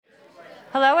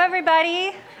Hello,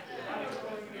 everybody.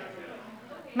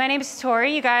 My name is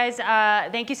Tori. You guys,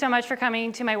 thank you so much for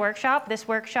coming to my workshop. This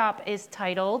workshop is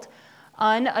titled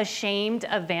Unashamed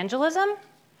Evangelism.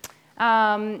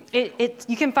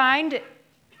 You can find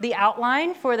the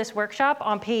outline for this workshop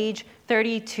on page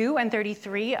 32 and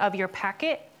 33 of your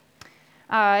packet.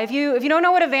 If you don't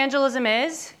know what evangelism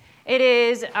is, it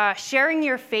is sharing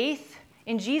your faith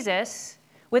in Jesus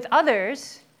with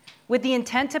others with the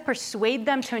intent to persuade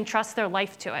them to entrust their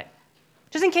life to it.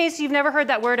 Just in case you've never heard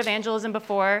that word evangelism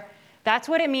before, that's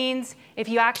what it means. If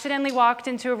you accidentally walked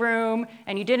into a room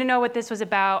and you didn't know what this was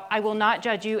about, I will not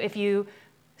judge you if you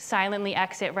silently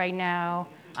exit right now.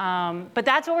 But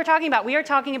that's what we're talking about. We are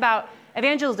talking about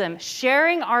evangelism,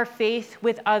 sharing our faith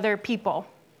with other people.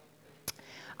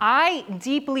 I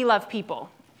deeply love people,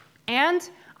 and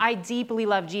I deeply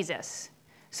love Jesus.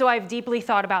 So I've deeply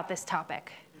thought about this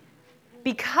topic.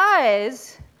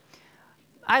 Because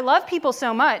I love people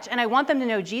so much, and I want them to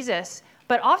know Jesus,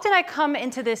 but often I come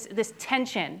into this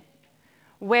tension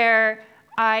where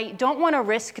I don't want to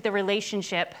risk the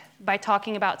relationship by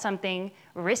talking about something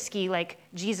risky like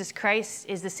Jesus Christ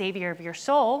is the Savior of your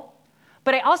soul,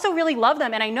 but I also really love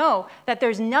them, and I know that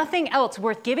there's nothing else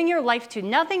worth giving your life to,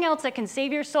 nothing else that can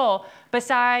save your soul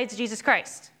besides Jesus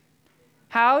Christ.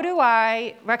 How do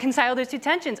I reconcile those two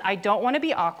tensions? I don't want to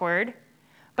be awkward,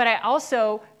 but I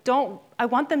also I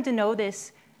want them to know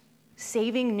this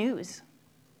saving news.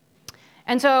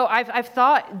 And so I've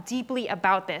thought deeply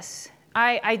about this.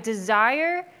 I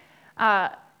desire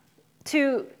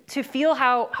to feel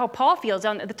how Paul feels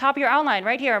on the top of your outline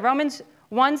right here, Romans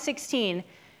 1:16.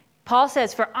 Paul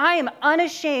says, "For I am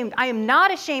unashamed, I am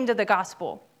not ashamed of the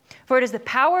gospel, for it is the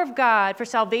power of God for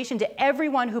salvation to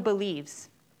everyone who believes."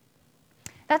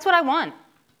 That's what I want.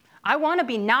 I want to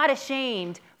be not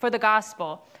ashamed for the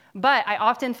gospel, but I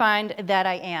often find that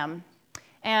I am.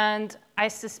 And I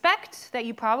suspect that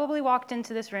you probably walked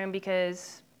into this room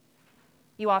because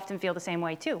you often feel the same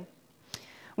way too.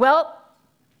 Well,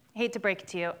 I hate to break it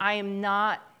to you, I am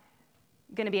not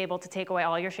going to be able to take away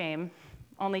all your shame.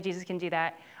 Only Jesus can do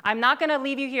that. I'm not going to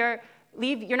leave you here,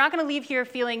 you're not going to leave here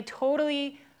feeling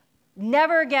totally,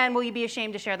 never again will you be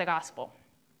ashamed to share the gospel.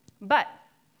 But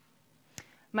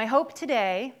my hope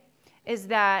today is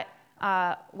that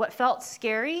what felt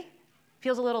scary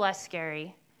feels a little less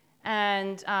scary,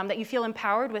 and that you feel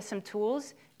empowered with some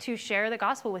tools to share the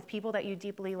gospel with people that you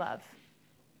deeply love.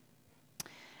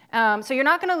 So you're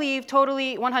not going to leave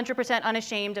totally 100%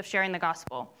 unashamed of sharing the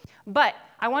gospel. But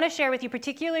I want to share with you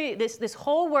particularly this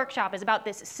whole workshop is about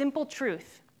this simple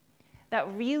truth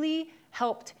that really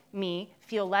helped me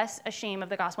feel less ashamed of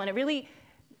the gospel, and it really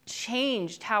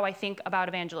changed how I think about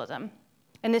evangelism.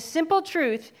 And this simple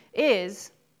truth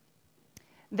is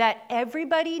that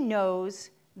everybody knows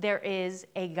there is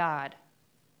a God.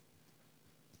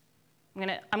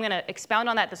 I'm gonna expound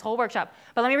on that this whole workshop,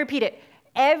 but let me repeat it.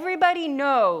 Everybody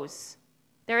knows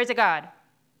there is a God.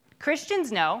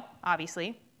 Christians know,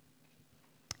 obviously.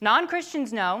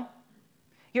 Non-Christians know.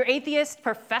 Your atheist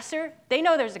professor, they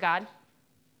know there's a God.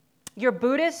 Your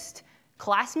Buddhist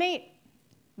classmate,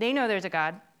 they know there's a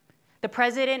God. The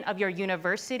president of your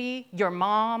university, your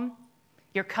mom,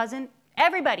 your cousin,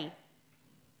 everybody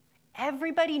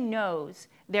knows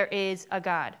there is a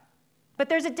God. But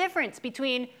there's a difference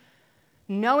between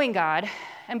knowing God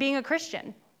and being a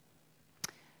Christian.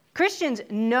 Christians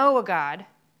know a God.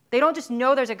 They don't just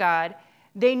know there's a God.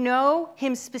 They know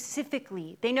him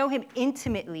specifically. They know him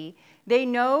intimately. They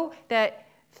know that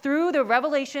through the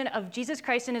revelation of Jesus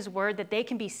Christ and his word that they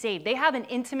can be saved. They have an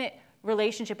intimate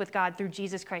relationship with God through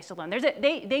Jesus Christ alone.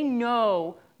 They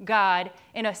know God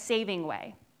in a saving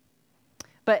way.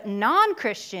 But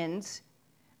non-Christians,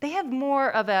 they have more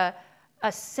of a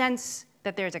sense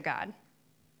that there's a God.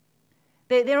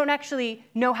 They don't actually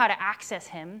know how to access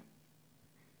him.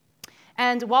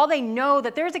 And while they know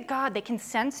that there's a God, they can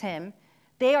sense him,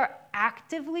 they are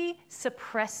actively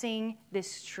suppressing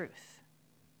this truth.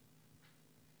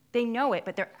 They know it,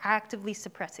 but they're actively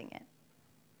suppressing it.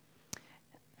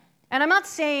 And I'm not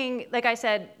saying, like I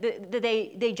said, that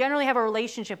they generally have a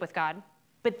relationship with God,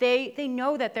 but they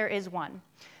know that there is one.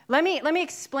 Let me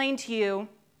explain to you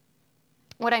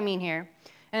what I mean here.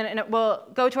 And we'll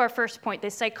go to our first point,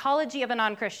 the psychology of a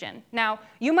non-Christian. Now,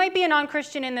 you might be a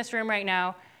non-Christian in this room right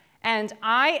now, and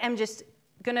I am just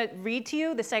going to read to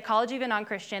you the psychology of a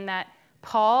non-Christian that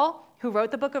Paul, who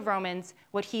wrote the book of Romans,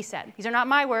 what he said. These are not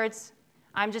my words.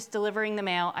 I'm just delivering the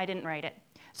mail. I didn't write it.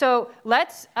 So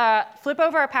let's flip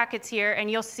over our packets here,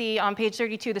 and you'll see on page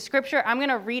 32 the scripture. I'm going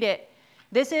to read it.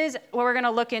 This is what we're going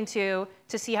to look into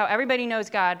to see how everybody knows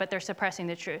God, but they're suppressing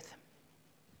the truth.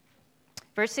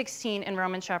 Verse 16 in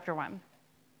Romans chapter 1.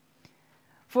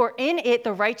 For in it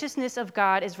the righteousness of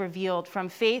God is revealed from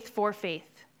faith for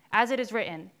faith, as it is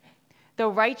written, the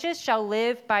righteous shall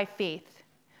live by faith.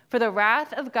 For the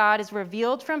wrath of God is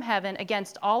revealed from heaven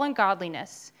against all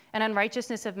ungodliness and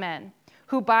unrighteousness of men,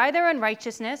 who by their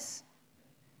unrighteousness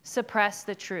suppress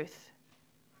the truth.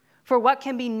 For what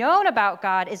can be known about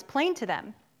God is plain to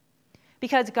them,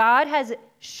 because God has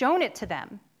shown it to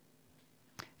them.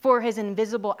 For his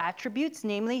invisible attributes,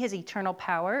 namely his eternal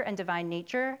power and divine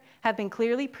nature, have been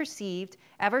clearly perceived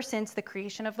ever since the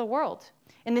creation of the world,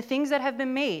 in the things that have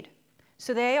been made,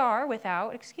 so they are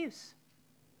without excuse.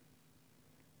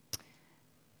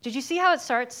 Did you see how it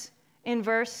starts in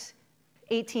verse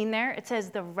 18 there? It says,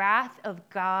 the wrath of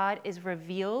God is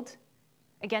revealed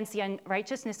against the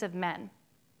unrighteousness of men.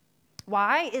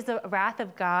 Why is the wrath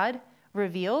of God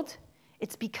revealed?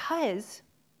 It's because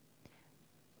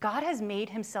God has made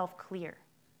himself clear,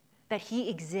 that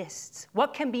he exists.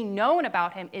 What can be known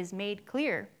about him is made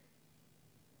clear.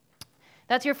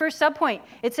 That's your first subpoint.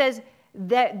 It says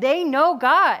that they know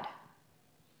God.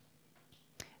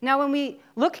 Now, when we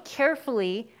look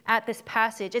carefully at this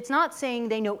passage, it's not saying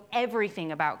they know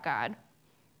everything about God,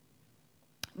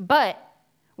 but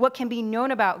what can be known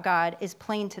about God is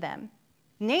plain to them,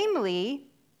 namely,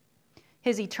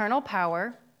 his eternal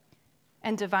power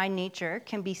and divine nature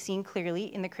can be seen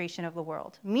clearly in the creation of the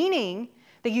world, meaning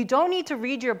that you don't need to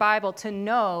read your Bible to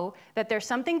know that there's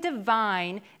something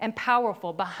divine and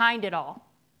powerful behind it all.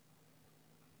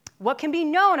 What can be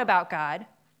known about God,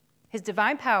 his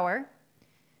divine power,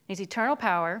 his eternal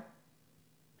power,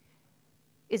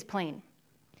 is plain.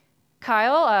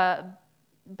 Kyle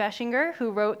Beschinger, who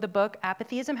wrote the book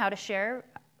Apatheism, How to Share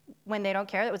When They Don't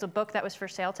Care, that was a book that was for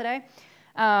sale today,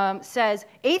 says,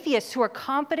 atheists who are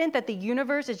confident that the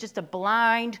universe is just a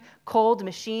blind, cold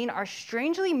machine are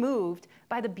strangely moved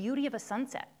by the beauty of a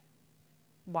sunset.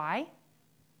 Why?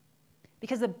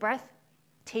 Because the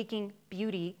breathtaking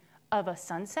beauty of a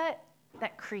sunset,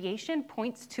 that creation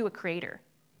points to a creator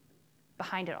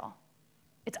behind it all.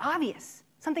 It's obvious.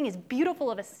 Something as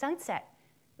beautiful of a sunset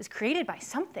is created by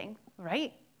something,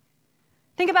 right?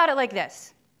 Think about it like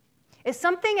this. If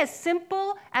something as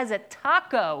simple as a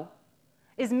taco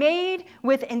is made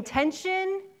with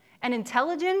intention and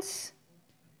intelligence,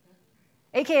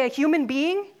 aka a human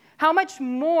being, how much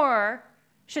more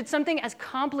should something as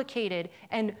complicated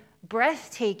and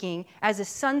breathtaking as a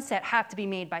sunset have to be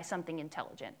made by something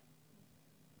intelligent?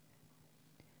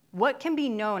 What can be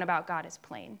known about God is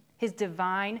plain, his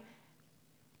divine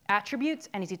attributes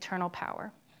and his eternal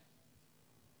power.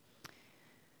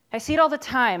 I see it all the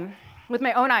time with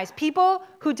my own eyes. People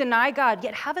who deny God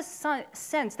yet have a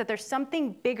sense that there's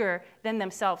something bigger than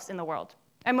themselves in the world.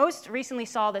 I most recently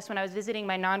saw this when I was visiting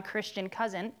my non-Christian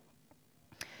cousin,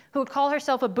 who would call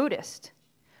herself a Buddhist,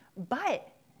 but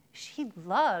she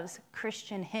loves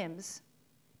Christian hymns.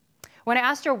 When I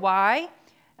asked her why,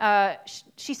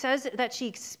 she says that she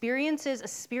experiences a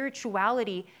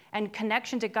spirituality and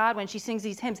connection to God when she sings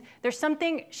these hymns. There's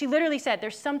something, she literally said,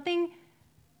 there's something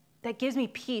that gives me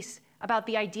peace about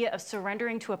the idea of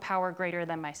surrendering to a power greater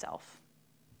than myself.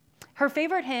 Her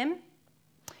favorite hymn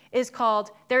is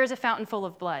called There is a Fountain Full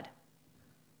of Blood,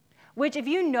 which, if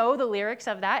you know the lyrics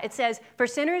of that, it says, for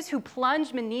sinners who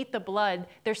plunge beneath the blood,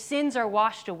 their sins are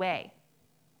washed away.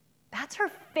 That's her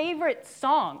favorite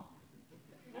song.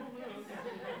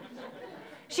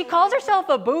 She calls herself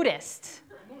a Buddhist.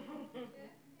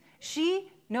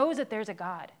 She knows that there's a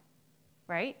God,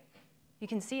 right? You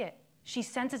can see it. She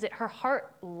senses it. Her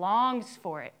heart longs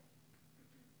for it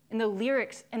in the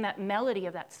lyrics and that melody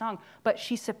of that song, but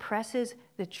she suppresses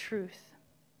the truth.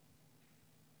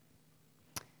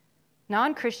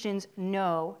 Non-Christians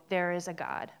know there is a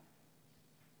God.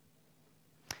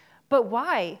 But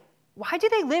why? Why do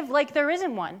they live like there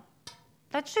isn't one?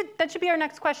 That should be our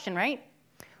next question, right?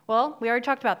 Well, we already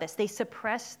talked about this. They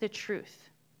suppress the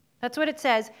truth. That's what it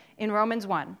says in Romans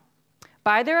 1.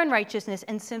 By their unrighteousness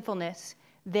and sinfulness,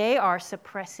 they are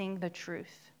suppressing the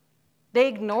truth. They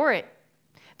ignore it.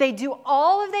 They do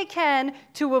all that they can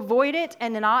to avoid it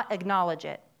and not acknowledge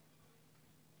it.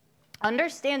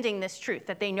 Understanding this truth,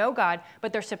 that they know God,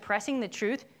 but they're suppressing the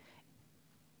truth,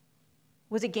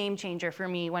 was a game changer for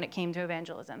me when it came to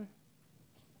evangelism.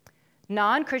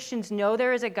 Non-Christians know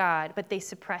there is a God, but they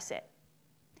suppress it.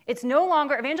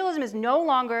 Evangelism is no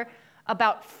longer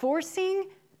about forcing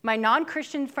my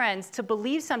non-Christian friends to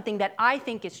believe something that I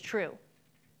think is true.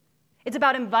 It's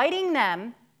about inviting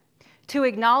them to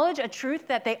acknowledge a truth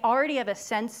that they already have a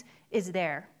sense is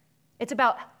there. It's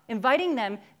about inviting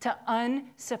them to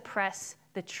unsuppress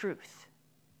the truth.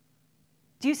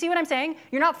 Do you see what I'm saying?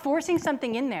 You're not forcing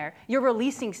something in there. You're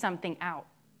releasing something out.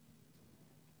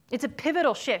 It's a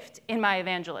pivotal shift in my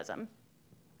evangelism.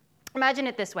 Imagine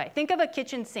it this way. Think of a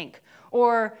kitchen sink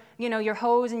or, your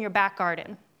hose in your back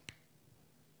garden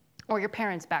or your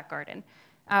parents' back garden.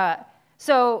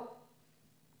 So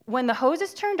when the hose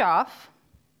is turned off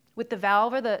with the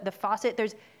valve or the faucet,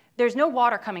 there's no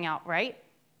water coming out, right?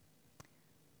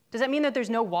 Does that mean that there's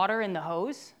no water in the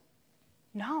hose?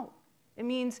 No. It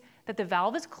means that the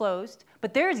valve is closed,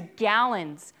 but there's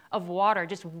gallons of water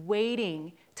just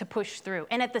waiting to push through.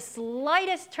 And at the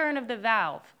slightest turn of the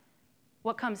valve,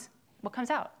 what comes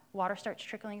out? Water starts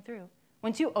trickling through.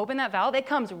 Once you open that valve, it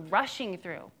comes rushing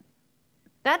through.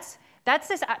 That's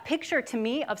this picture to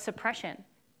me of suppression.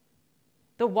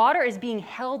 The water is being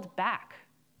held back.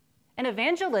 And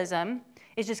evangelism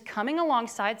is just coming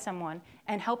alongside someone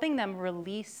and helping them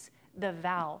release the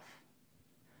valve.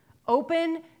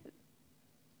 Open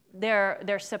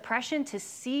their suppression to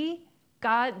see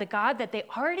God, the God that they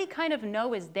already kind of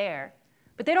know is there,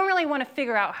 but they don't really want to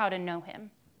figure out how to know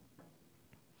him.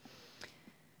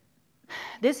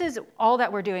 This is all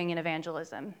that we're doing in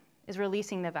evangelism, is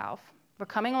releasing the valve. We're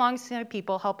coming alongside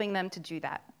people, helping them to do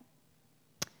that.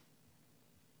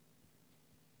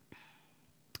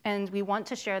 And we want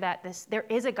to share that there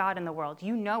is a God in the world.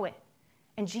 You know it.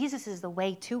 And Jesus is the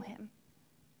way to him.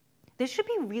 This should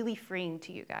be really freeing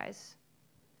to you guys.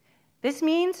 This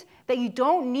means that you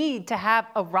don't need to have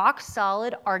a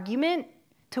rock-solid argument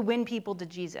to win people to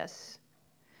Jesus.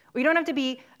 Or you don't have to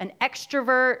be an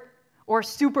extrovert or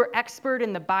super expert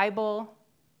in the Bible.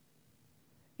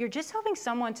 You're just helping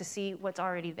someone to see what's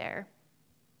already there.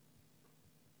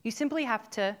 You simply have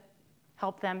to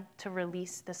help them to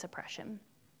release the suppression.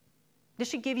 This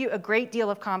should give you a great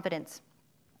deal of confidence.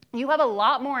 You have a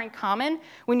lot more in common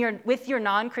when you're with your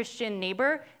non-Christian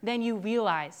neighbor than you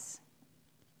realize.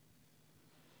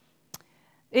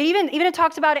 It even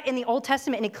talks about it in the Old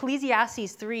Testament, in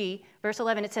Ecclesiastes 3, verse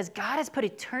 11. It says, God has put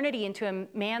eternity into a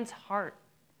man's heart.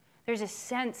 There's a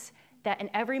sense that in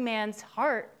every man's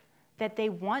heart that they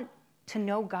want to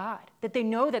know God, that they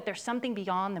know that there's something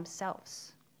beyond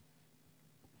themselves.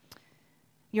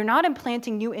 You're not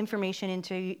implanting new information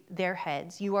into their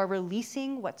heads. You are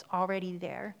releasing what's already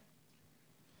there.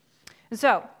 And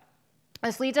so,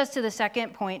 this leads us to the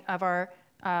second point of our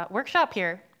workshop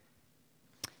here.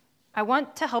 I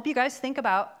want to help you guys think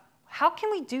about, how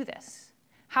can we do this?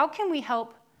 How can we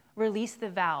help release the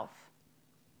valve?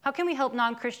 How can we help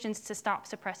non-Christians to stop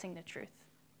suppressing the truth?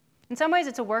 In some ways,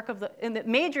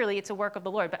 majorly it's a work of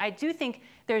the Lord, but I do think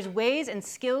there's ways and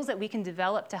skills that we can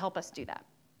develop to help us do that.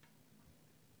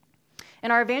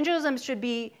 And our evangelism should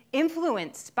be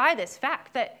influenced by this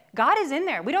fact that God is in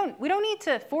there. We don't need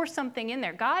to force something in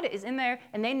there. God is in there,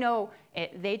 and they know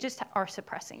it. They just are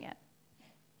suppressing it.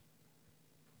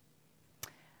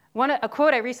 A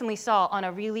quote I recently saw on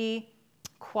a really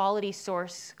quality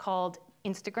source called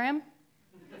Instagram.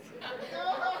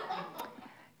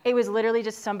 It was literally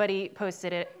just somebody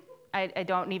posted it. I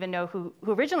don't even know who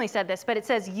originally said this, but it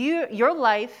says, your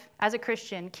life as a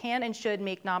Christian can and should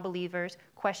make non-believers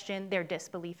question their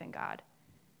disbelief in God.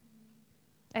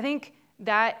 I think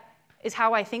that is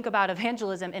how I think about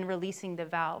evangelism and releasing the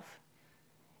valve.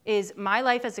 Is my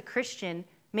life as a Christian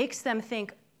makes them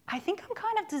think, I think I'm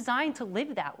kind of designed to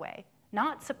live that way,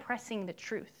 not suppressing the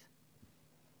truth.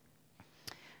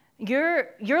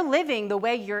 You're living the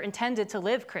way you're intended to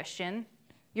live, Christian.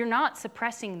 You're not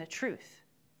suppressing the truth.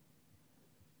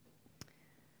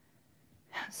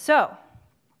 So,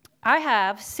 I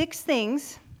have 6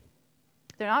 things.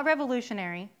 They're not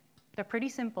revolutionary. They're pretty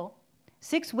simple.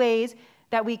 6 ways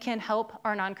that we can help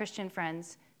our non-Christian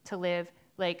friends to live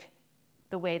like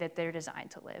the way that they're designed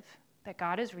to live, that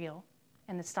God is real,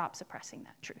 and to stop suppressing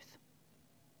that truth.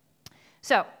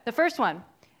 So, the first one,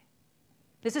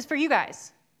 this is for you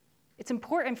guys. It's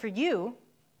important for you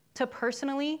to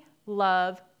personally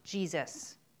love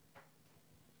Jesus.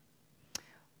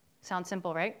 Sounds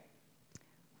simple, right?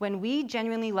 When we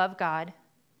genuinely love God,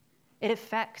 it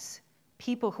affects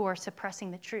people who are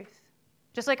suppressing the truth.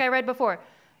 Just like I read before,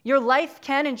 your life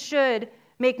can and should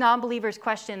make non-believers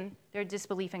question their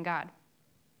disbelief in God.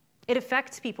 It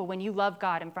affects people when you love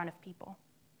God in front of people.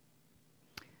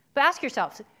 But ask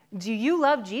yourself, do you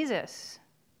love Jesus?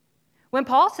 When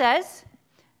Paul says,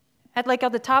 at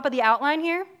the top of the outline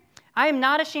here, I am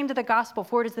not ashamed of the gospel,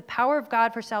 for it is the power of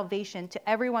God for salvation to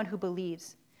everyone who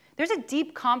believes. There's a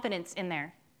deep confidence in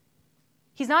there.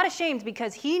 He's not ashamed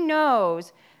because he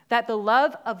knows that the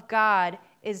love of God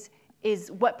is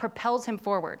what propels him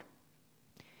forward.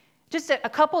 Just a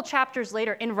couple chapters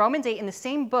later, in Romans 8, in the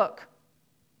same book,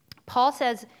 Paul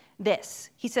says this.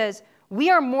 He says, we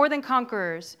are more than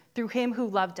conquerors through him who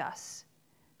loved us.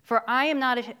 For I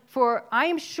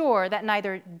am sure that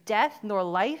neither death nor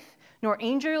life, nor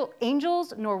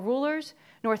angels, nor rulers,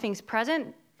 nor things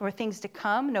present, nor things to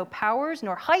come, no powers,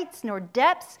 nor heights, nor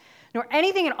depths, nor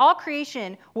anything in all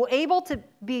creation will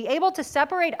be able to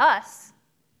separate us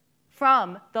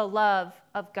from the love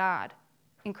of God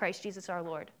in Christ Jesus our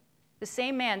Lord. The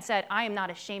same man said, I am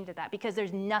not ashamed of that, because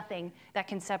there's nothing that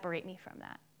can separate me from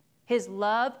that. His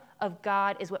love of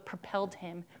God is what propelled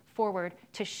him forward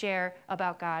to share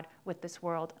about God with this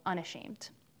world unashamed.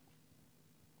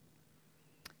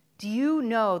 Do you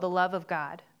know the love of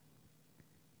God?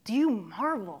 Do you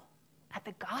marvel at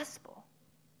the gospel?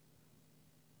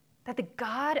 That the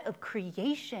God of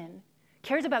creation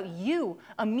cares about you,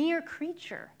 a mere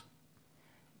creature.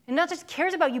 And not just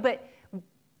cares about you, but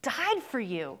died for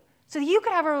you so that you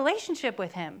could have a relationship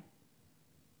with him.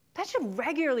 That should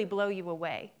regularly blow you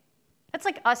away. That's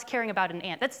like us caring about an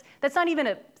ant. That's not even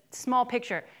a small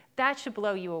picture. That should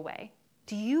blow you away.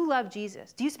 Do you love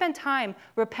Jesus? Do you spend time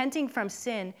repenting from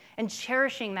sin and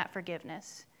cherishing that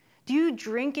forgiveness? Do you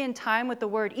drink in time with the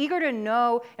word, eager to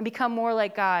know and become more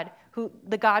like God,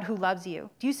 the God who loves you?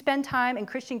 Do you spend time in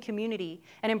Christian community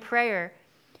and in prayer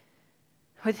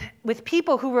with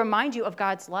people who remind you of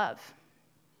God's love?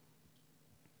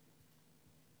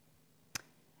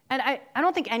 And I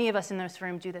don't think any of us in this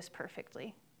room do this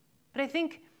perfectly. But I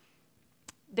think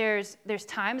there's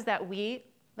times that we,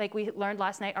 like we learned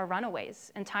last night, are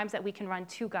runaways, and times that we can run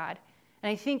to God. And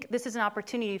I think this is an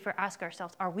opportunity for ask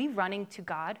ourselves, are we running to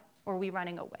God or are we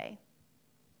running away?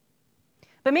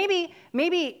 But maybe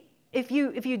if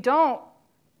you don't,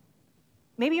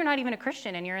 maybe you're not even a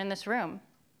Christian and you're in this room.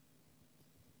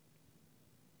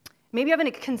 Maybe you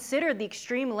haven't considered the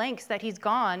extreme lengths that he's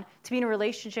gone to be in a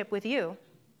relationship with you.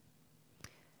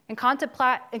 And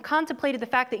contemplated the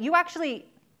fact that you actually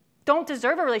don't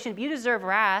deserve a relationship. You deserve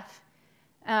wrath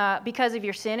because of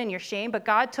your sin and your shame, but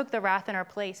God took the wrath in our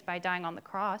place by dying on the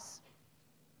cross.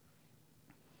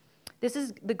 This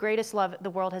is the greatest love the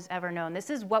world has ever known. This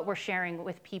is what we're sharing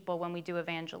with people when we do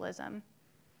evangelism.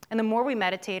 And the more we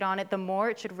meditate on it, the more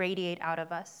it should radiate out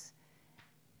of us.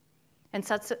 And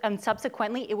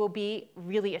subsequently, it will be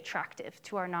really attractive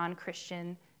to our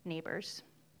non-Christian neighbors.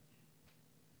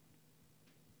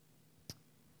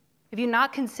 If you've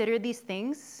not considered these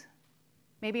things,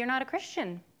 maybe you're not a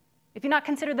Christian. If you've not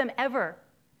considered them ever,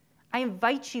 I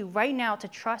invite you right now to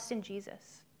trust in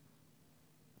Jesus.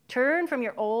 Turn from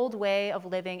your old way of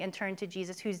living and turn to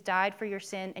Jesus, who's died for your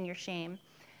sin and your shame,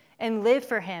 and live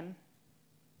for him.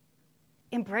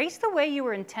 Embrace the way you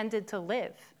were intended to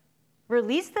live.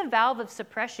 Release the valve of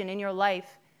suppression in your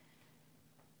life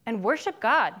and worship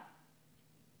God.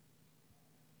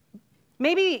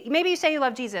 Maybe you say you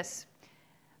love Jesus,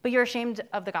 but you're ashamed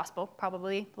of the gospel,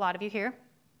 probably a lot of you here,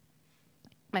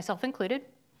 myself included.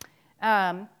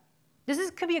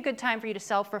 Could be a good time for you to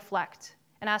self-reflect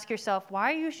and ask yourself,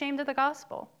 why are you ashamed of the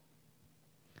gospel?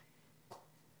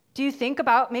 Do you think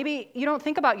about, maybe you don't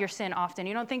think about your sin often.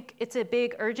 You don't think it's a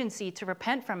big urgency to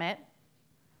repent from it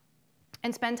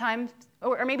and spend time,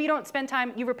 or maybe you don't spend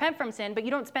time, you repent from sin, but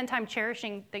you don't spend time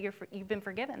cherishing that you've been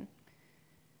forgiven.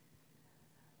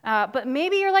 But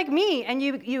maybe you're like me, and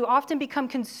you often become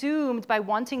consumed by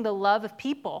wanting the love of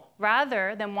people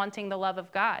rather than wanting the love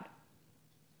of God.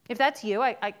 If that's you,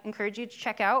 I encourage you to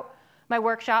check out my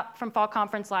workshop from Fall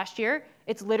Conference last year.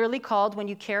 It's literally called When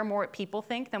You Care More What People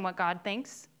Think Than What God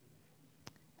Thinks.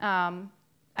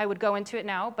 I would go into it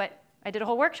now, but I did a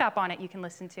whole workshop on it you can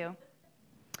listen to.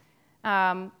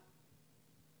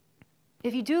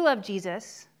 If you do love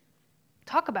Jesus,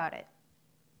 talk about it.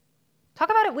 Talk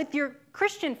about it with your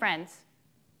Christian friends,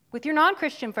 with your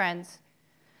non-Christian friends.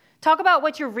 Talk about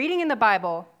what you're reading in the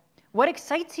Bible, what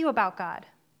excites you about God.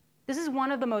 This is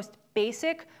one of the most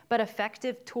basic but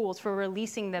effective tools for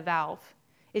releasing the valve,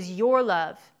 is your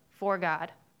love for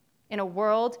God in a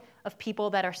world of people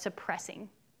that are suppressing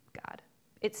God.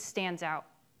 It stands out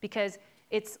because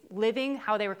it's living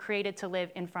how they were created to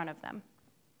live in front of them.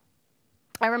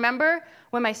 I remember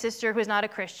when my sister, who is not a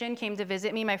Christian, came to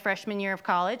visit me my freshman year of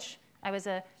college. I was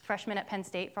a freshman at Penn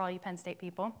State, for all you Penn State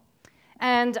people.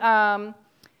 And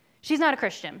she's not a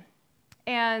Christian.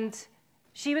 And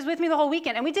she was with me the whole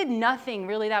weekend. And we did nothing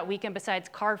really that weekend besides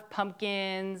carve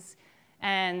pumpkins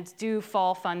and do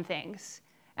fall fun things.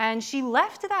 And she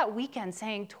left that weekend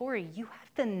saying, Tori, you have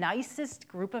the nicest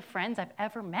group of friends I've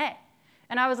ever met.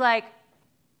 And I was like,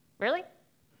 really?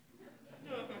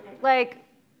 Like,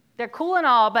 they're cool and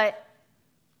all, but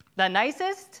the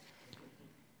nicest?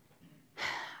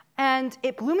 And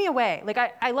it blew me away. Like,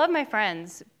 I love my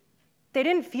friends. They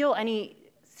didn't feel any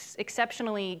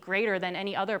exceptionally greater than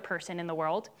any other person in the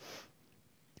world.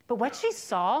 But what she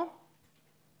saw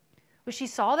but she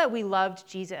saw that we loved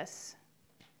Jesus.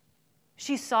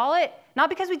 She saw it not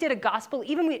because we did a gospel,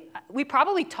 even we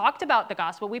probably talked about the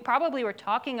gospel. We probably were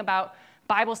talking about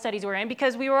Bible studies we're in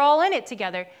because we were all in it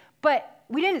together. But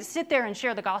we didn't sit there and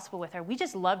share the gospel with her. We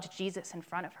just loved Jesus in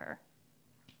front of her.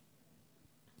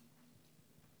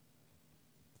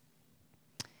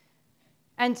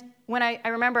 And when I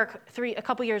remember a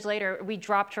couple years later, we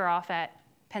dropped her off at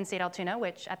Penn State Altoona,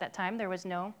 which at that time there was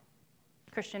no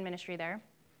Christian ministry there.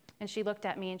 And she looked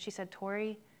at me and she said,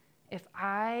 Tori, if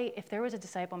there was a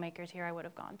DiscipleMakers here, I would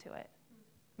have gone to it.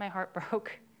 My heart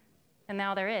broke. And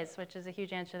now there is, which is a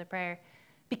huge answer to the prayer.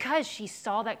 Because she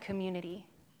saw that community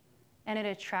and it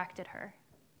attracted her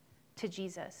to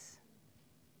Jesus.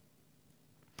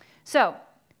 So,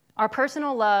 our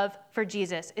personal love for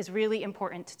Jesus is really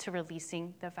important to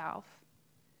releasing the valve.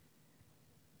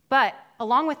 But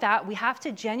along with that, we have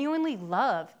to genuinely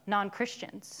love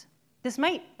non-Christians. This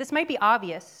might be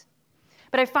obvious,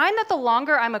 but I find that the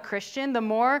longer I'm a Christian, the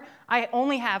more I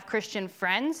only have Christian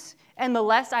friends and the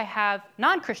less I have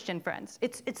non-Christian friends.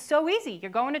 It's so easy.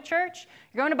 You're going to church,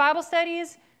 you're going to Bible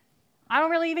studies. I don't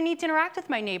really even need to interact with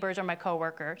my neighbors or my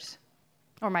coworkers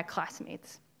or my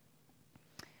classmates.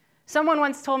 Someone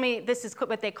once told me this is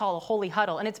what they call a holy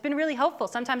huddle, and it's been really helpful.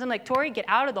 Sometimes I'm like, Tori, get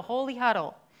out of the holy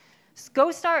huddle. Just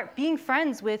go start being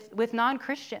friends with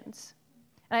non-Christians.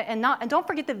 And don't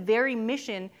forget the very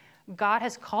mission God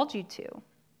has called you to.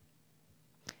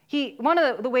 One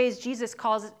of the ways Jesus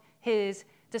calls his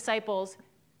disciples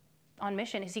on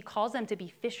mission is he calls them to be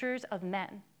fishers of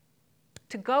men,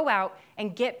 to go out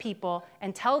and get people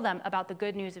and tell them about the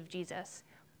good news of Jesus.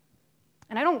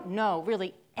 And I don't know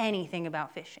really anything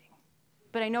about fishing,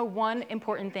 but I know one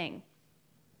important thing.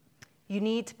 You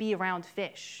need to be around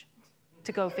fish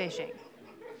to go fishing.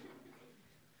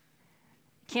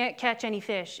 Can't catch any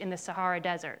fish in the Sahara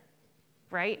Desert,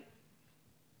 right?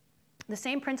 The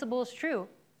same principle is true.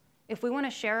 If we want to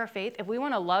share our faith, if we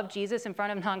want to love Jesus in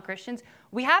front of non-Christians,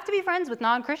 we have to be friends with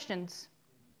non-Christians.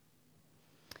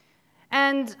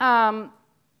 And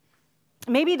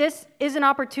maybe this is an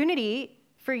opportunity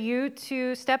for you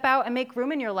to step out and make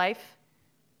room in your life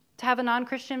to have a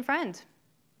non-Christian friend.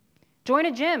 Join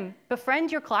a gym,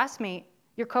 befriend your classmate,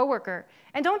 your coworker,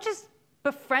 and don't just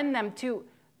befriend them to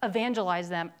evangelize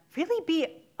them. Really be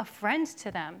a friend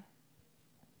to them.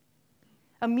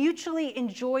 A mutually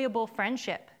enjoyable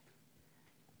friendship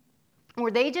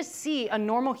where they just see a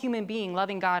normal human being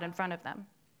loving God in front of them.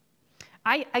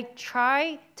 I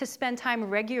try to spend time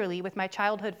regularly with my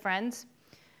childhood friends.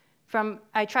 Who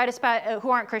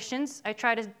aren't Christians. I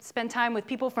try to spend time with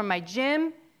people from my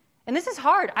gym. And this is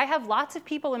hard. I have lots of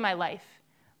people in my life,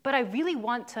 but I really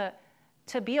want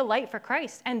to be a light for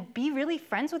Christ and be really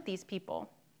friends with these people.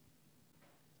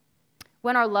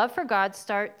 When our love for God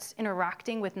starts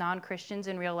interacting with non-Christians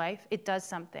in real life, it does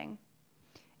something.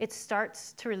 It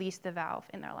starts to release the valve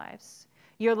in their lives.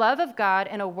 Your love of God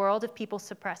in a world of people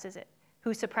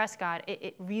who suppress God,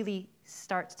 it really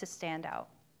starts to stand out.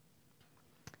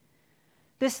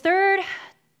 This third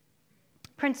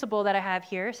principle that I have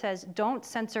here says, don't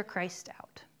censor Christ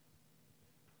out.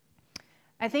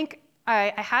 I think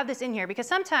I have this in here because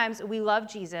sometimes we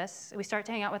love Jesus, we start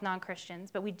to hang out with non-Christians,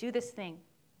 but we do this thing.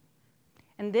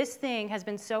 And this thing has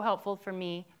been so helpful for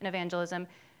me in evangelism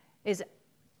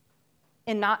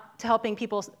in not to helping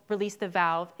people release the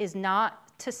valve is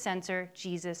not to censor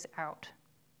Jesus out.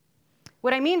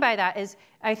 What I mean by that is,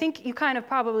 I think you kind of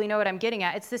probably know what I'm getting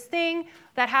at. It's this thing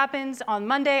that happens on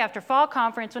Monday after fall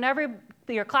conference whenever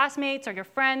your classmates or your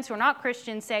friends who are not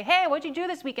Christians say, hey, what'd you do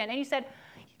this weekend? And you said,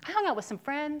 I hung out with some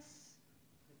friends.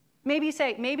 Maybe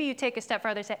you take a step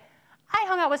further and say, I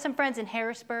hung out with some friends in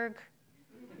Harrisburg.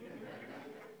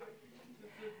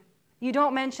 You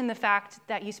don't mention the fact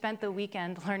that you spent the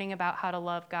weekend learning about how to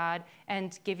love God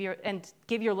and give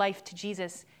your life to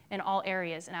Jesus in all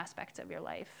areas and aspects of your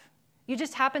life. You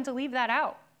just happen to leave that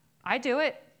out. I do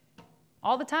it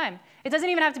all the time. It doesn't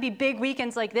even have to be big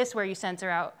weekends like this where you censor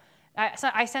out.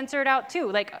 I censor it out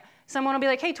too. Like someone will be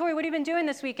like, hey, Tori, what have you been doing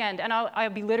this weekend? And I'll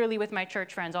be literally with my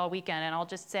church friends all weekend, and I'll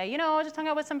just say, I just hung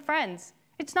out with some friends.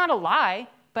 It's not a lie,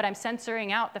 but I'm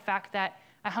censoring out the fact that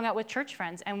I hung out with church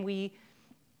friends and we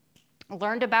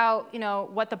learned about,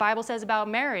 what the Bible says about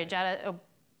marriage at a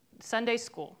Sunday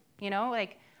school.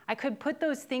 I could put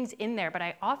those things in there, but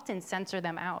I often censor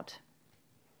them out.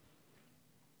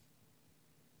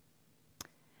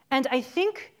 And I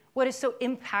think what is so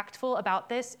impactful about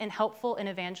this and helpful in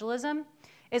evangelism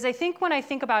is I think when I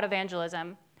think about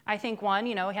evangelism, I think one,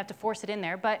 we have to force it in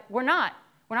there, but we're not.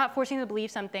 We're not forcing them to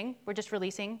believe something. We're just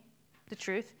releasing the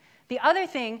truth. The other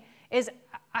thing is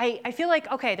I feel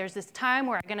like, okay, there's this time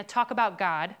where I'm going to talk about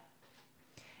God,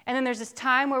 And then there's this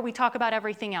time where we talk about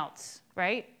everything else,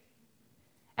 right?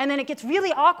 And then it gets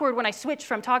really awkward when I switch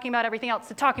from talking about everything else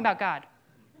to talking about God.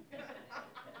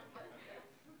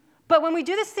 But when we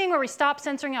do this thing where we stop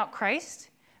censoring out Christ,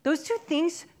 those two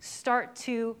things start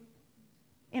to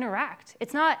interact.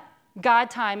 It's not God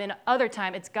time and other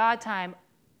time. It's God time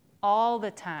all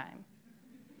the time.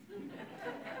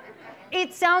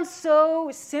 It sounds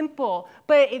so simple,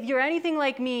 but if you're anything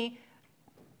like me,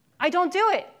 I don't do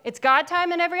it. It's God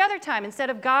time and every other time. Instead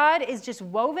of God is just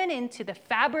woven into the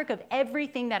fabric of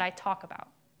everything that I talk about.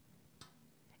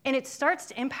 And it starts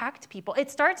to impact people. It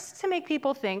starts to make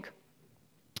people think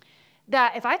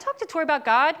that if I talk to Tori about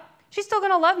God, she's still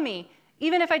going to love me,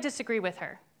 even if I disagree with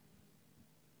her.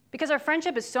 Because our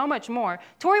friendship is so much more.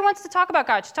 Tori wants to talk about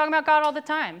God. She's talking about God all the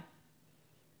time.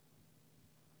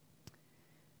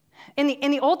 In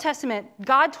the Old Testament,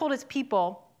 God told his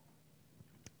people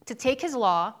to take his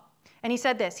law, and he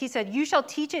said this. He said, "You shall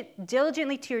teach it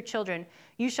diligently to your children.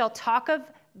 You shall talk of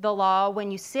the law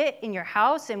when you sit in your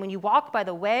house and when you walk by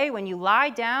the way, when you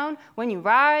lie down, when you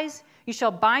rise. You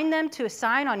shall bind them to a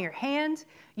sign on your hand.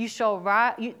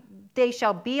 They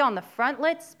shall be on the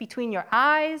frontlets between your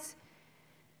eyes.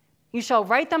 You shall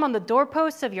write them on the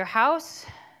doorposts of your house,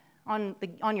 on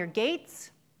your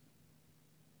gates."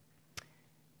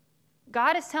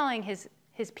 God is telling his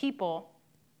people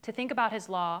to think about his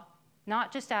law,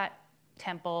 not just at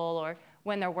temple or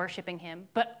when they're worshiping him,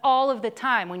 but all of the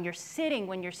time, when you're sitting,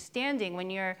 when you're standing, when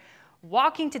you're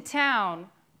walking to town,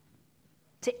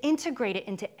 to integrate it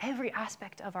into every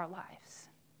aspect of our lives.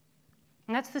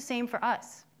 And that's the same for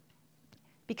us,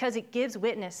 because it gives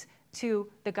witness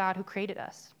to the God who created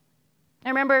us. I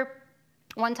remember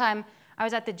one time I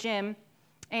was at the gym,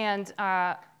 and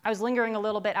I was lingering a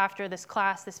little bit after this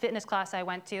class, this fitness class I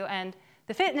went to, and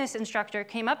the fitness instructor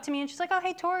came up to me, and she's like, "Oh,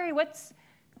 hey, Tori, what's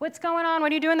going on?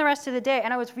 What are you doing the rest of the day?"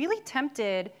 And I was really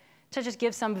tempted to just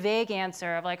give some vague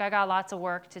answer of like, I got lots of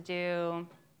work to do.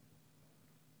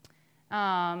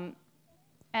 But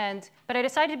I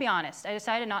decided to be honest. I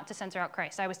decided not to censor out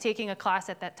Christ. I was taking a class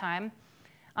at that time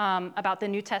about the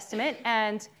New Testament,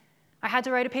 and I had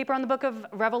to write a paper on the book of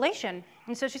Revelation.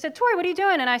 And so she said, "Tori, what are you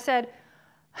doing?" And I said,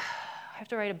 "I have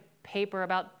to write a paper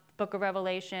about the book of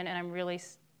Revelation, and I'm really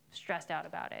stressed out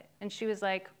about it." And she was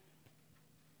like,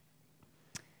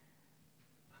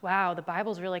 "Wow, the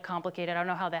Bible's really complicated. I don't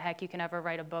know how the heck you can ever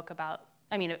write a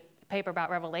paper about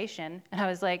Revelation." And I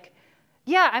was like,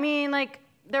 "Yeah,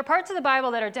 there are parts of the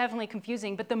Bible that are definitely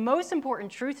confusing, but the most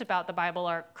important truths about the Bible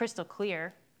are crystal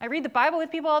clear. I read the Bible with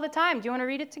people all the time. Do you want to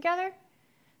read it together?"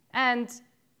 And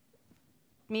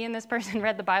me and this person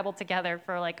read the Bible together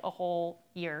for like a whole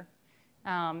year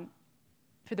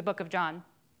through the book of John.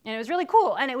 And it was really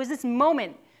cool. And it was this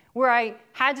moment where I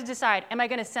had to decide, am I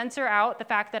going to censor out the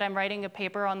fact that I'm writing a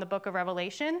paper on the book of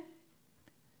Revelation?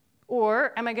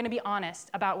 Or am I going to be honest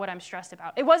about what I'm stressed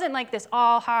about? It wasn't like this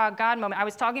aha God moment. I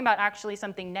was talking about actually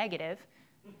something negative.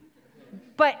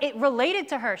 But it related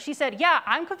to her. She said, "Yeah,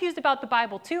 I'm confused about the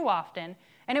Bible too often."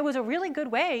 And it was a really good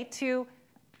way to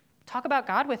talk about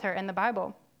God with her in the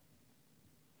Bible.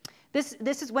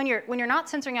 This is when you're not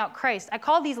censoring out Christ. I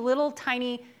call these little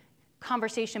tiny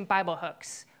conversation Bible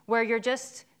hooks, where you're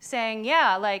just saying,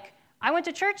 yeah, like, I went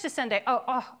to church this Sunday.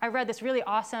 Oh, I read this really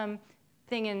awesome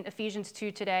thing in Ephesians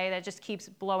 2 today that just keeps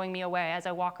blowing me away as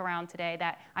I walk around today,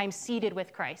 that I'm seated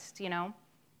with Christ, you know?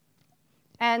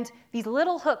 And these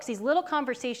little hooks, these little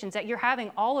conversations that you're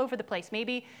having all over the place.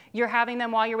 Maybe you're having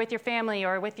them while you're with your family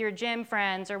or with your gym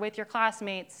friends or with your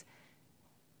classmates.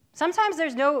 Sometimes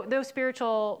there's no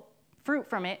spiritual fruit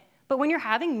from it, but when you're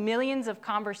having millions of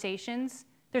conversations,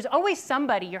 there's always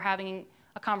somebody you're having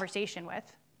a conversation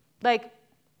with. Like,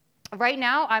 right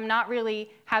now, I'm not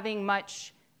really having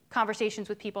much conversations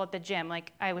with people at the gym,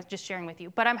 like I was just sharing with you,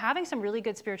 but I'm having some really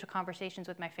good spiritual conversations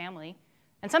with my family.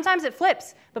 And sometimes it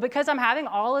flips, but because I'm having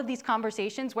all of these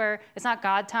conversations where it's not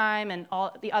God time and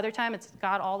all the other time, it's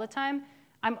God all the time,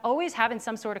 I'm always having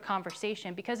some sort of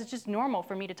conversation because it's just normal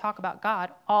for me to talk about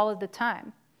God all of the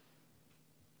time.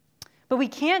 But we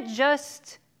can't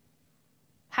just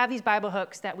have these Bible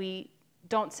hooks that we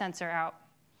don't censor out.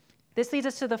 This leads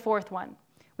us to the fourth one.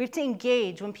 We have to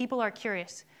engage when people are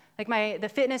curious. Like the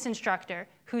fitness instructor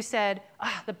who said,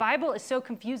 the Bible is so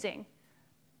confusing.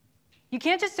 You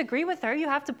can't just agree with her. You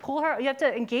have to pull her. You have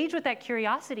to engage with that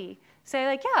curiosity. Say,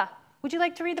 like, yeah, would you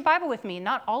like to read the Bible with me?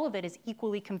 Not all of it is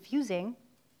equally confusing.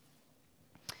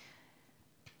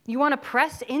 You want to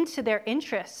press into their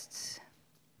interests.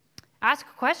 Ask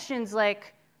questions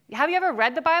like, have you ever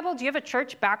read the Bible? Do you have a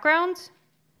church background?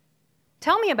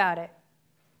 Tell me about it.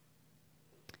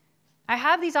 I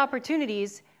have these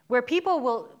opportunities where people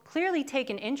will clearly take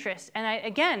an interest. And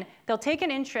again, they'll take an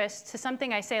interest to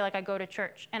something I say, like I go to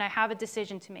church, and I have a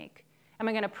decision to make. Am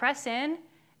I going to press in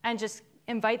and just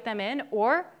invite them in,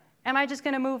 or am I just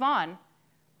going to move on?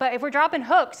 But if we're dropping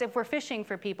hooks, if we're fishing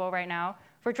for people right now,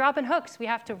 if we're dropping hooks, we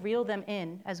have to reel them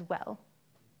in as well.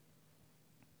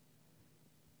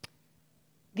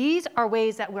 These are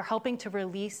ways that we're helping to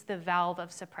release the valve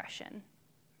of suppression.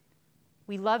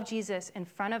 We love Jesus in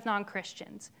front of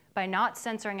non-Christians by not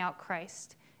censoring out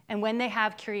Christ. And when they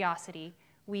have curiosity,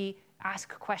 we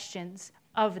ask questions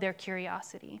of their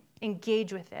curiosity.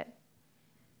 Engage with it.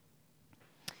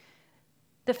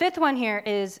 The fifth one here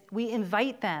is we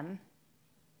invite them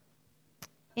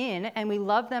in and we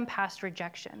love them past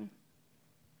rejection.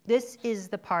 This is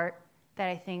the part that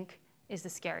I think is the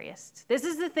scariest. This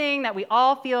is the thing that we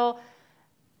all feel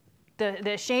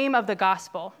the shame of the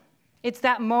gospel. It's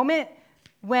that moment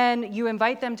when you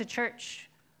invite them to church,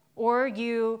 or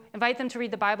you invite them to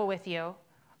read the Bible with you,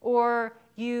 or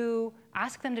you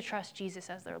ask them to trust Jesus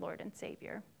as their Lord and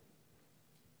Savior.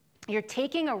 You're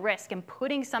taking a risk and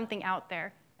putting something out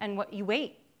there, and what you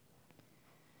wait.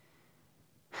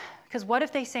 Because what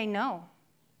if they say no?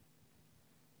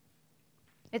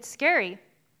 It's scary.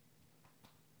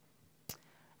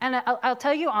 And I'll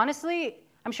tell you honestly,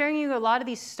 I'm sharing you a lot of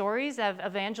these stories of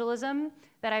evangelism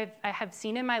that I have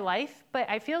seen in my life, but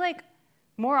I feel like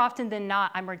more often than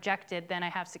not, I'm rejected than I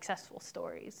have successful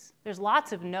stories. There's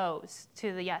lots of no's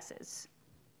to the yeses.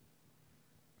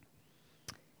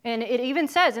 And it even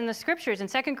says in the scriptures, in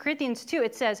 2 Corinthians 2,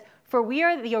 it says, "For we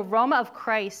are the aroma of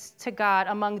Christ to God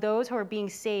among those who are being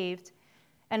saved,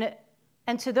 and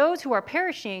to those who are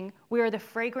perishing, we are the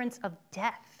fragrance of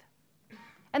death."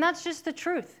 And that's just the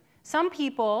truth. Some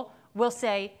people will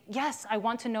say, "Yes, I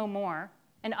want to know more."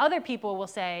 And other people will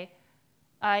say,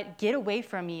 "Get away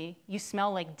from me, you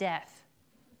smell like death."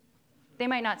 They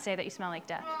might not say that you smell like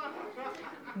death.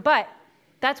 But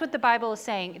that's what the Bible is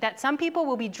saying, that some people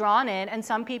will be drawn in and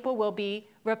some people will be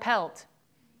repelled.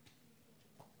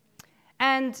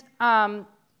 And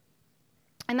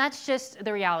that's just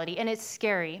the reality, and it's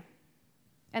scary.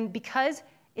 And because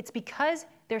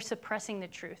they're suppressing the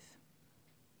truth.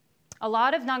 A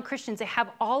lot of non-Christians, they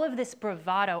have all of this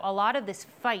bravado, a lot of this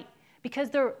fight,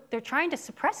 because they're trying to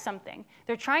suppress something.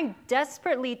 They're trying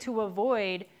desperately to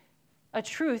avoid a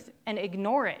truth and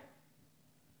ignore it.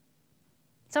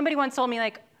 Somebody once told me,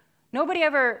 like, nobody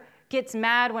ever gets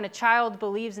mad when a child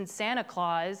believes in Santa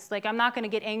Claus. Like, I'm not going to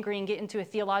get angry and get into a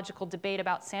theological debate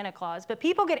about Santa Claus. But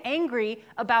people get angry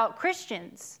about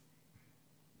Christians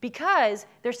because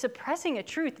they're suppressing a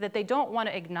truth that they don't want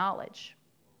to acknowledge.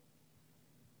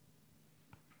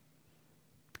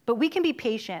 But we can be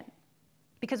patient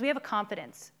because we have a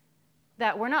confidence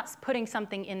that we're not putting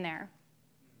something in there,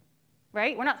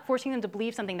 right? We're not forcing them to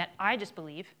believe something that I just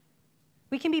believe.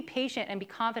 We can be patient and be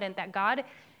confident that God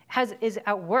is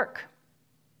at work.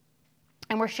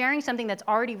 And we're sharing something that's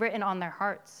already written on their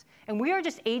hearts. And we are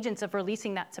just agents of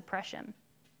releasing that suppression.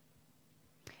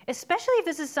 Especially if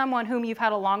this is someone whom you've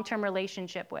had a long-term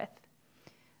relationship with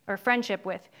or friendship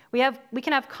with. We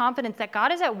can have confidence that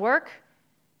God is at work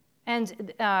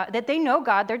and that they know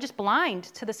God. They're just blind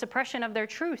to the suppression of their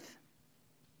truth.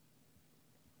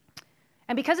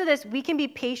 And because of this, we can be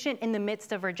patient in the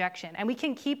midst of rejection, and we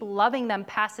can keep loving them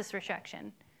past this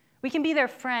rejection. We can be their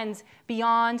friends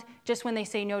beyond just when they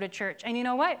say no to church. And you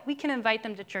know what? We can invite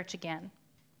them to church again.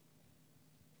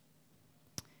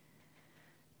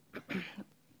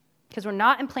 Because we're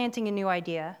not implanting a new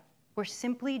idea. We're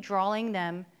simply drawing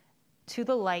them to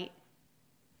the light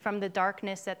from the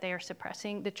darkness that they are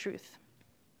suppressing the truth.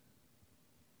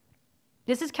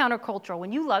 This is countercultural.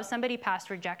 When you love somebody past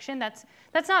rejection, that's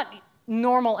not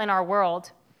normal in our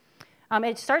world.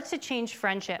 It starts to change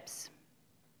friendships.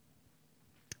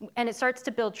 And it starts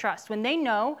to build trust. When they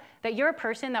know that you're a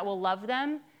person that will love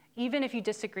them, even if you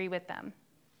disagree with them.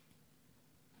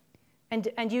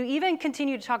 And you even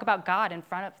continue to talk about God in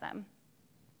front of them.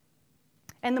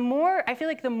 And I feel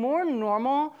like the more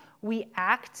normal we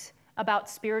act about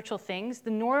spiritual things,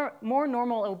 the more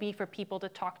normal it will be for people to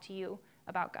talk to you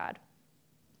about God.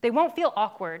 They won't feel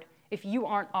awkward if you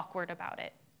aren't awkward about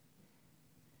it.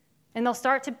 And they'll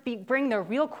start to bring their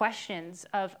real questions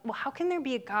of, well, how can there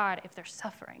be a God if they're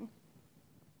suffering?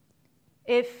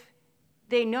 If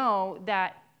they know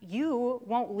that you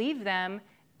won't leave them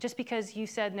just because they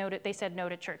said no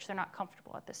to church. They're not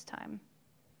comfortable at this time.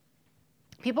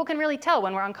 People can really tell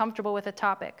when we're uncomfortable with a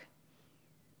topic.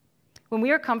 When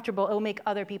we are comfortable, it will make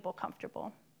other people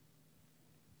comfortable.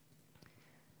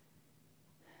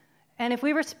 And if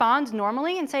we respond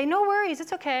normally and say, no worries,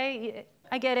 it's okay,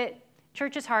 I get it.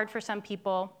 Church is hard for some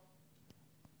people,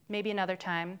 maybe another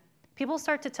time. people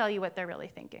start to tell you what they're really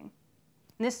thinking.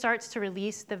 And this starts to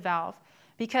release the valve,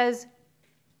 because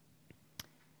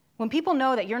when people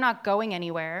know that you're not going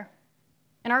anywhere,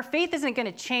 and our faith isn't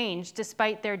going to change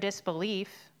despite their disbelief,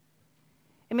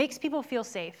 it makes people feel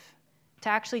safe to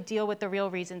actually deal with the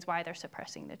real reasons why they're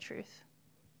suppressing the truth.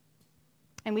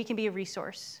 And we can be a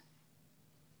resource.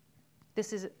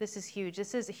 This is huge.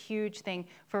 This is a huge thing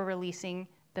for releasing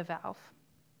the valve.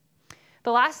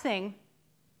 The last thing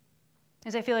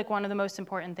is, I feel like, one of the most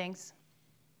important things.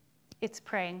 It's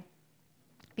praying.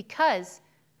 Because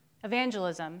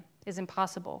evangelism is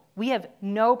impossible. We have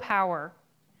no power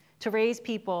to raise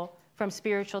people from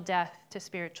spiritual death to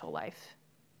spiritual life.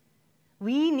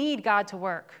 We need God to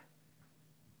work.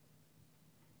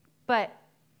 But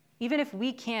even if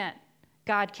we can't,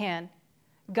 God can.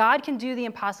 God can do the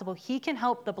impossible. He can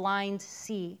help the blind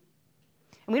see.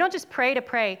 And we don't just pray to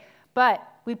pray, but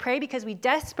we pray because we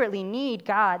desperately need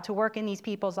God to work in these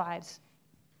people's lives.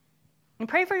 And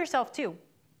pray for yourself too.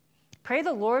 Pray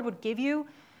the Lord would give you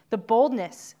the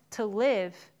boldness to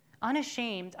live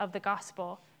unashamed of the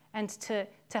gospel and to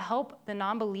help the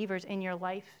non-believers in your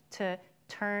life to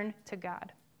turn to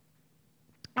God.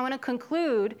 I want to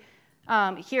conclude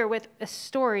here with a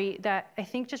story that I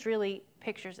think just really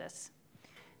pictures this.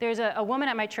 There's a woman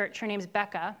at my church, her name's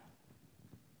Becca,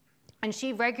 and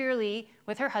she regularly,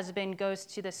 with her husband, goes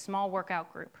to this small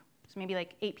workout group. So maybe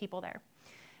like 8 people there.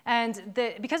 And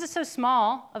because it's so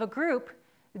small of a group,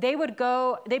 they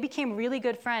became really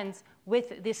good friends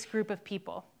with this group of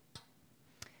people.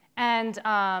 And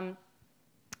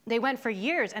they went for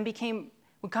years and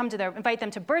would come to invite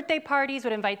them to birthday parties,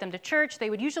 would invite them to church. They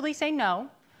would usually say no,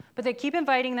 but they'd keep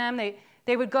inviting them.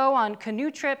 They would go on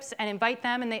canoe trips and invite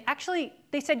them, and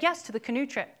they said yes to the canoe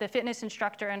trip. The fitness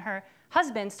instructor and her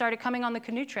husband started coming on the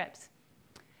canoe trips.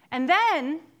 And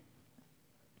then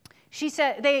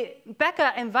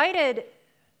Becca invited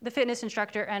the fitness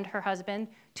instructor and her husband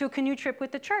to a canoe trip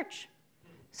with the church.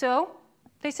 So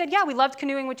they said, yeah, we loved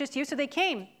canoeing with just you, so they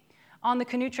came on the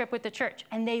canoe trip with the church,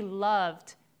 and they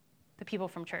loved the people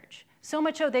from church. So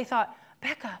much so they thought,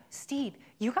 Becca, Steve,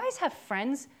 you guys have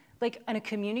friends like in a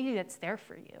community that's there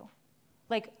for you.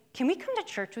 Like, can we come to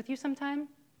church with you sometime?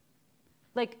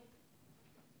 Like,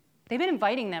 they've been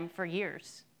inviting them for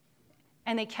years,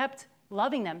 and they kept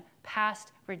loving them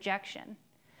past rejection.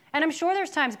 And I'm sure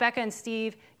there's times Becca and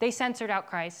Steve, they censored out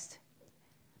Christ,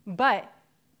 but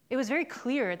it was very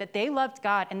clear that they loved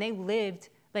God and they lived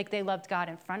like they loved God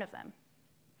in front of them.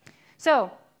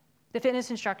 So the fitness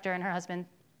instructor and her husband,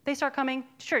 they start coming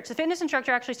to church. The fitness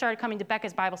instructor actually started coming to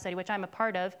Becca's Bible study, which I'm a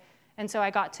part of, and so I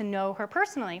got to know her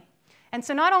personally. And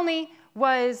so not only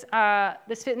was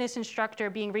this fitness instructor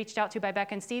being reached out to by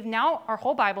Becca and Steve, now our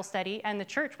whole Bible study and the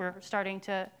church were starting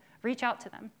to reach out to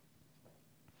them.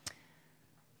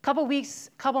 Couple weeks,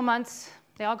 couple months,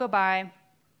 they all go by,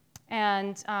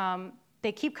 and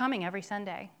they keep coming every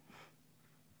Sunday.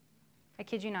 I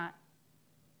kid you not.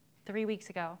 3 weeks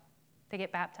ago, they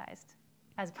get baptized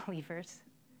as believers.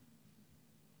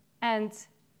 And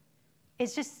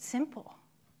it's just simple.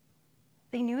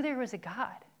 They knew there was a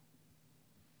God.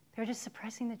 They were just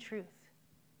suppressing the truth.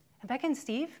 And Becca and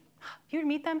Steve, if you were to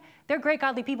meet them, they're great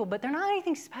godly people, but they're not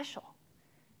anything special.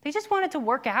 They just wanted to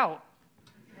work out.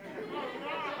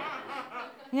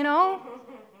 You know?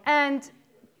 And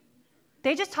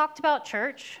they just talked about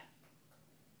church.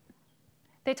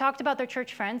 They talked about their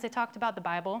church friends. They talked about the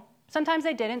Bible. Sometimes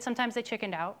they didn't. Sometimes they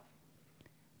chickened out.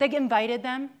 They invited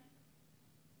them.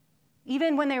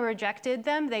 Even when they rejected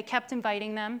them, they kept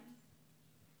inviting them.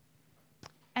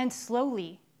 And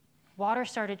slowly, water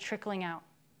started trickling out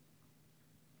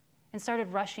and started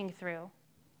rushing through.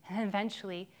 And then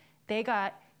eventually, they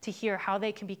got to hear how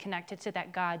they can be connected to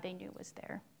that God they knew was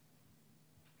there.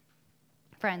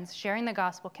 Friends, sharing the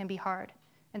gospel can be hard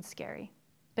and scary.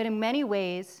 But in many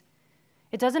ways,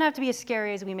 it doesn't have to be as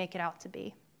scary as we make it out to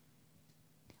be.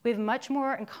 We have much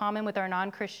more in common with our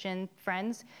non-Christian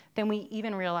friends than we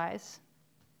even realize.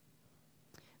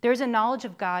 There's a knowledge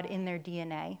of God in their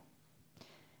DNA.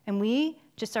 And we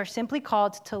just are simply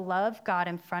called to love God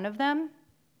in front of them,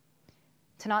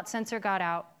 to not censor God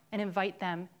out, and invite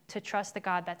them to trust the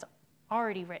God that's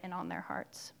already written on their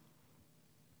hearts.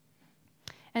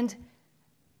 And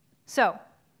so,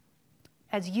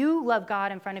 as you love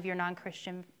God in front of your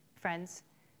non-Christian friends,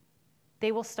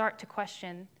 they will start to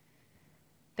question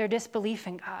their disbelief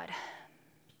in God.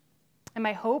 And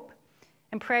my hope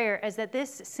and prayer is that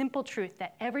this simple truth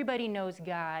that everybody knows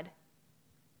God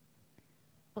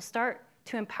will start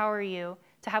to empower you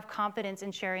to have confidence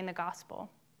in sharing the gospel.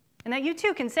 And that you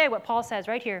too can say what Paul says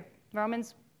right here,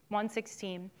 Romans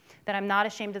 1:16, that I'm not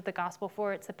ashamed of the gospel,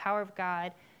 for it's the power of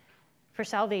God for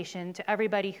salvation to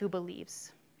everybody who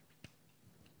believes.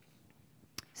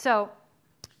 So,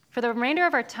 for the remainder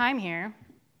of our time here,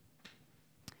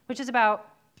 which is about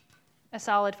a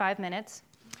solid 5 minutes,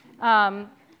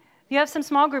 you have some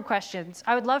small group questions.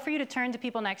 I would love for you to turn to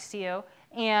people next to you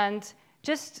and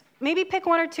just maybe pick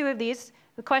one or two of these.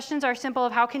 The questions are simple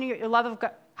of how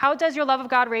does your love of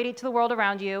God radiate to the world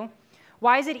around you?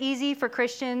 Why is it easy for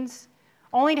Christians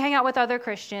only to hang out with other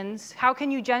Christians? How can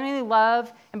you genuinely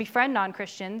love and befriend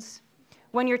non-Christians?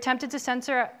 When are you tempted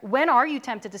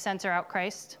to censor out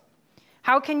Christ?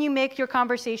 How can you make your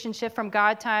conversation shift from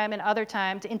God time and other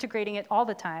time to integrating it all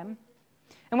the time?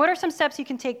 And what are some steps you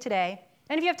can take today?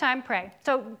 And if you have time, pray.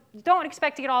 So don't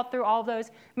expect to get through all of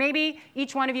those. Maybe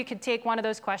each one of you could take one of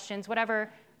those questions,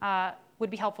 whatever would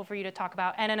be helpful for you to talk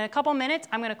about. And in a couple minutes,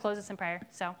 I'm going to close this in prayer.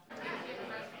 So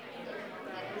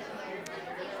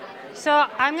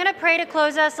I'm going to pray to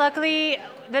close us. Luckily,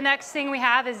 the next thing we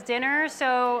have is dinner.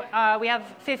 So we have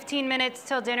 15 minutes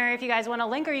till dinner. If you guys want to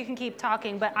linger, you can keep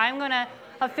talking. But I'm going to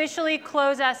officially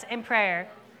close us in prayer.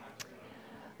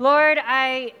 Lord,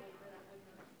 I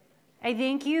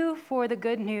thank you for the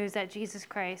good news that Jesus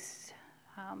Christ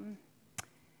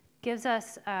gives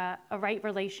us a right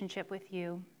relationship with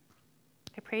you.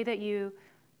 I pray that you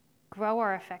grow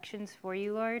our affections for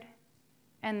you, Lord,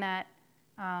 and that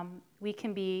we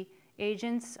can be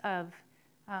agents of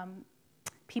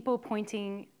people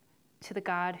pointing to the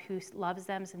God who loves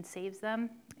them and saves them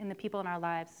and the people in our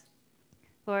lives.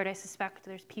 Lord, I suspect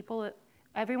there's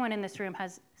everyone in this room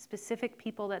has specific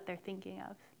people that they're thinking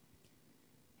of.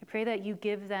 I pray that you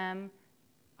give them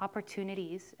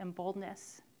opportunities and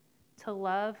boldness to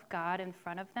love God in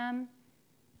front of them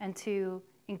and to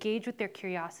engage with their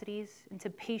curiosities and to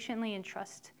patiently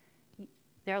entrust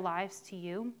their lives to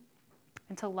you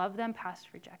and to love them past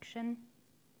rejection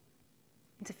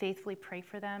and to faithfully pray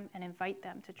for them and invite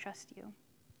them to trust you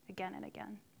again and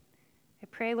again. I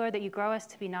pray, Lord, that you grow us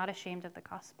to be not ashamed of the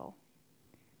gospel.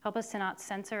 Help us to not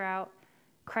censor out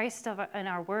Christ in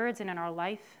our words and in our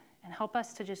life, and help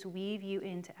us to just weave you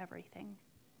into everything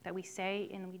that we say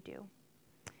and we do.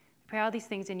 I pray all these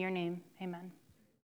things in your name. Amen.